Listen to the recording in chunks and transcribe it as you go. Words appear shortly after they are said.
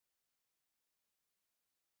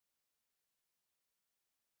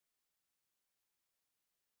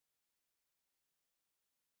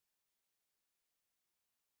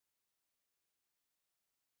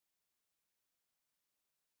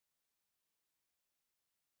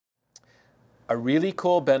A really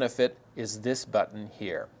cool benefit is this button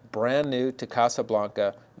here, brand new to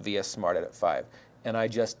Casablanca via Smart Edit 5. And I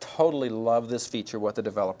just totally love this feature, what the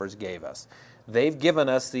developers gave us. They've given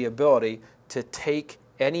us the ability to take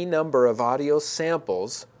any number of audio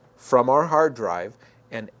samples from our hard drive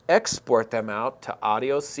and export them out to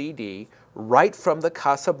audio CD right from the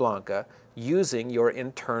Casablanca using your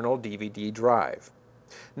internal DVD drive.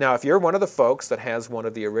 Now, if you're one of the folks that has one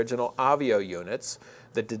of the original Avio units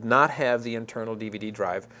that did not have the internal DVD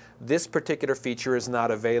drive, this particular feature is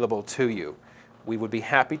not available to you. We would be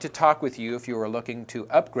happy to talk with you if you were looking to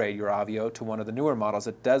upgrade your Avio to one of the newer models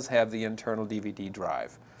that does have the internal DVD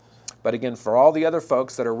drive. But again, for all the other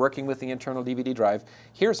folks that are working with the internal DVD drive,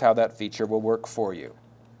 here's how that feature will work for you.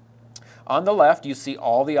 On the left, you see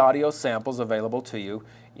all the audio samples available to you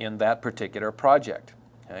in that particular project.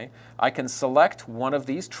 Okay? I can select one of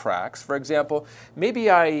these tracks. For example, maybe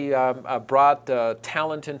I brought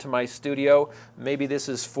talent into my studio. Maybe this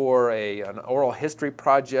is for an oral history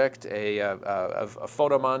project, a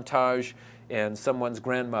photo montage, and someone's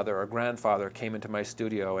grandmother or grandfather came into my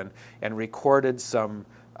studio and recorded some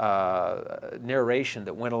narration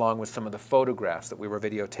that went along with some of the photographs that we were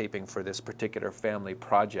videotaping for this particular family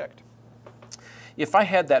project. If I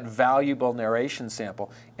had that valuable narration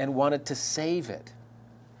sample and wanted to save it,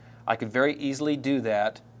 I could very easily do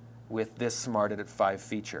that with this Smart Edit 5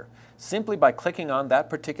 feature. Simply by clicking on that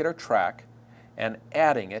particular track and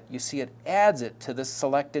adding it, you see it adds it to the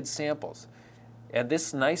selected samples. And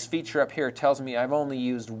this nice feature up here tells me I've only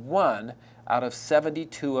used 1 out of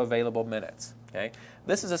 72 available minutes. Okay?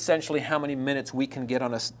 This is essentially how many minutes we can get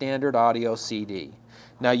on a standard audio CD.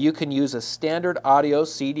 Now you can use a standard audio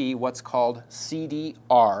CD, what's called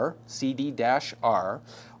CD-R, CD-R,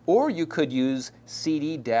 or you could use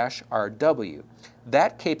CD-RW.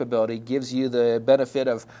 That capability gives you the benefit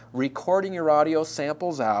of recording your audio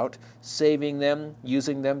samples out, saving them,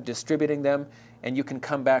 using them, distributing them, and you can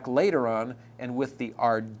come back later on and with the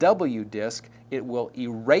RW disc, it will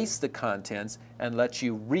erase the contents and let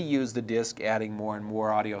you reuse the disc, adding more and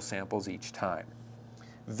more audio samples each time.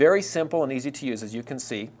 Very simple and easy to use, as you can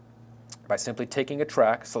see, by simply taking a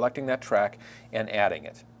track, selecting that track, and adding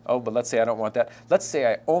it. Oh, but let's say I don't want that. Let's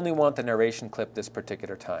say I only want the narration clip this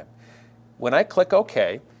particular time. When I click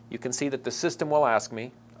OK, you can see that the system will ask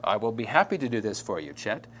me, I will be happy to do this for you,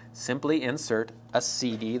 Chet. Simply insert a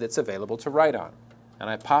CD that's available to write on. And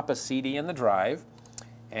I pop a CD in the drive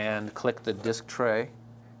and click the disk tray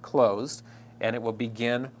closed, and it will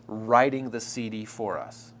begin writing the CD for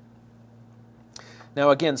us.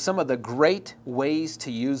 Now again, some of the great ways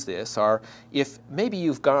to use this are if maybe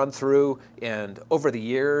you've gone through and over the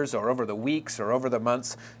years or over the weeks or over the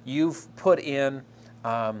months, you've put in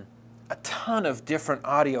a ton of different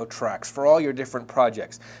audio tracks for all your different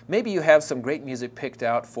projects. Maybe you have some great music picked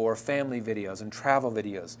out for family videos and travel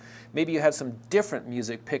videos. Maybe you have some different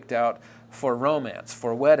music picked out for romance,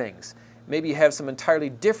 for weddings. Maybe you have some entirely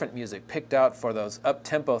different music picked out for those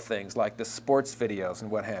up-tempo things like the sports videos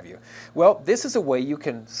and what have you. Well, this is a way you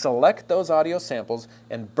can select those audio samples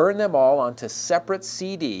and burn them all onto separate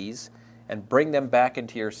CDs and bring them back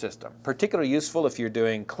into your system. Particularly useful if you're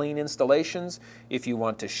doing clean installations, if you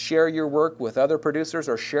want to share your work with other producers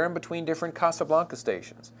or share them between different Casablanca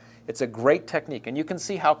stations. It's a great technique, and you can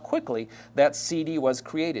see how quickly that CD was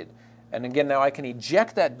created. And again, now I can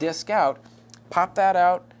eject that disc out, pop that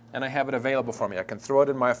out, and I have it available for me. I can throw it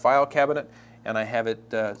in my file cabinet and I have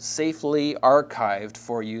it safely archived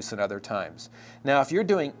for use at other times. Now if you're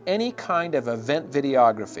doing any kind of event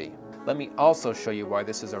videography, let me also show you why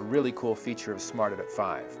this is a really cool feature of Smart Edit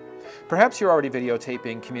 5. Perhaps you're already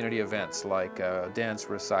videotaping community events like dance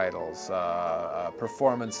recitals,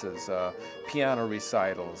 performances, piano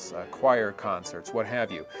recitals, choir concerts, what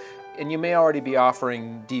have you. And you may already be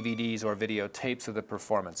offering DVDs or videotapes of the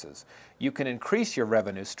performances. You can increase your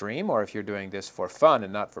revenue stream, or if you're doing this for fun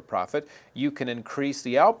and not for profit, you can increase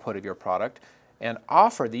the output of your product and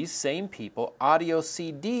offer these same people audio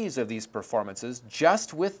CDs of these performances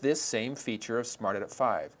just with this same feature of Smart Edit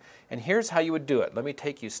 5. And here's how you would do it. Let me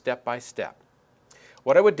take you step by step.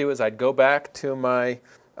 What I would do is I'd go back to my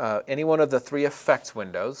any one of the 3 effects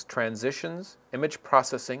windows, transitions, image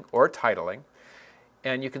processing, or titling.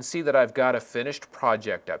 And you can see that I've got a finished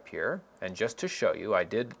project up here. And just to show you, I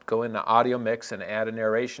did go into audio mix and add a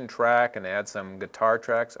narration track and add some guitar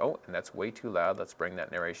tracks. Oh, and that's way too loud. Let's bring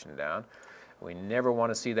that narration down. We never want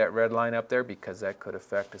to see that red line up there because that could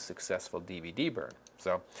affect a successful DVD burn.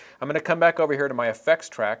 So I'm going to come back over here to my effects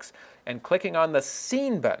tracks and clicking on the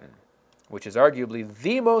scene button which is arguably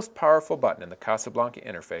the most powerful button in the Casablanca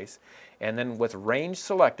interface. And then with range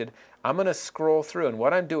selected, I'm going to scroll through, and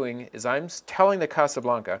what I'm doing is I'm telling the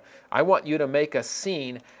Casablanca, I want you to make a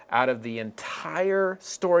scene out of the entire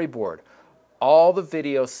storyboard. All the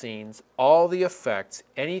video scenes, all the effects,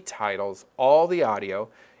 any titles, all the audio,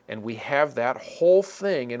 and we have that whole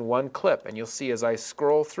thing in one clip. And you'll see as I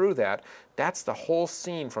scroll through that, that's the whole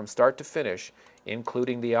scene from start to finish,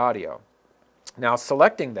 including the audio. Now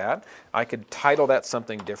selecting that, I could title that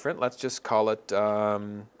something different. Let's just call it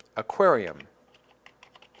Aquarium.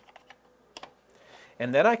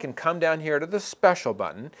 And then I can come down here to the Special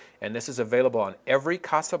button, and this is available on every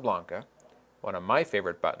Casablanca. One of my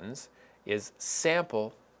favorite buttons is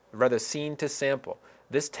Sample, rather Scene to Sample.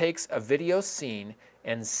 This takes a video scene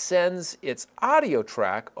and sends its audio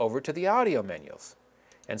track over to the audio menus.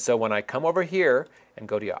 And so when I come over here and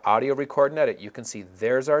go to Audio Record and Edit, you can see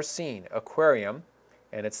there's our scene, Aquarium,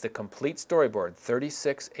 and it's the complete storyboard,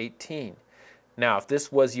 36:18. Now, if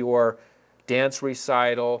this was your dance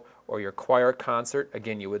recital or your choir concert,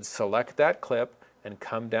 again, you would select that clip and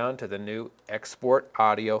come down to the new Export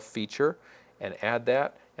Audio feature and add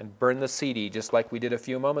that and burn the CD just like we did a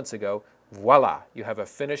few moments ago. Voila, you have a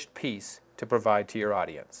finished piece to provide to your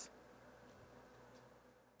audience.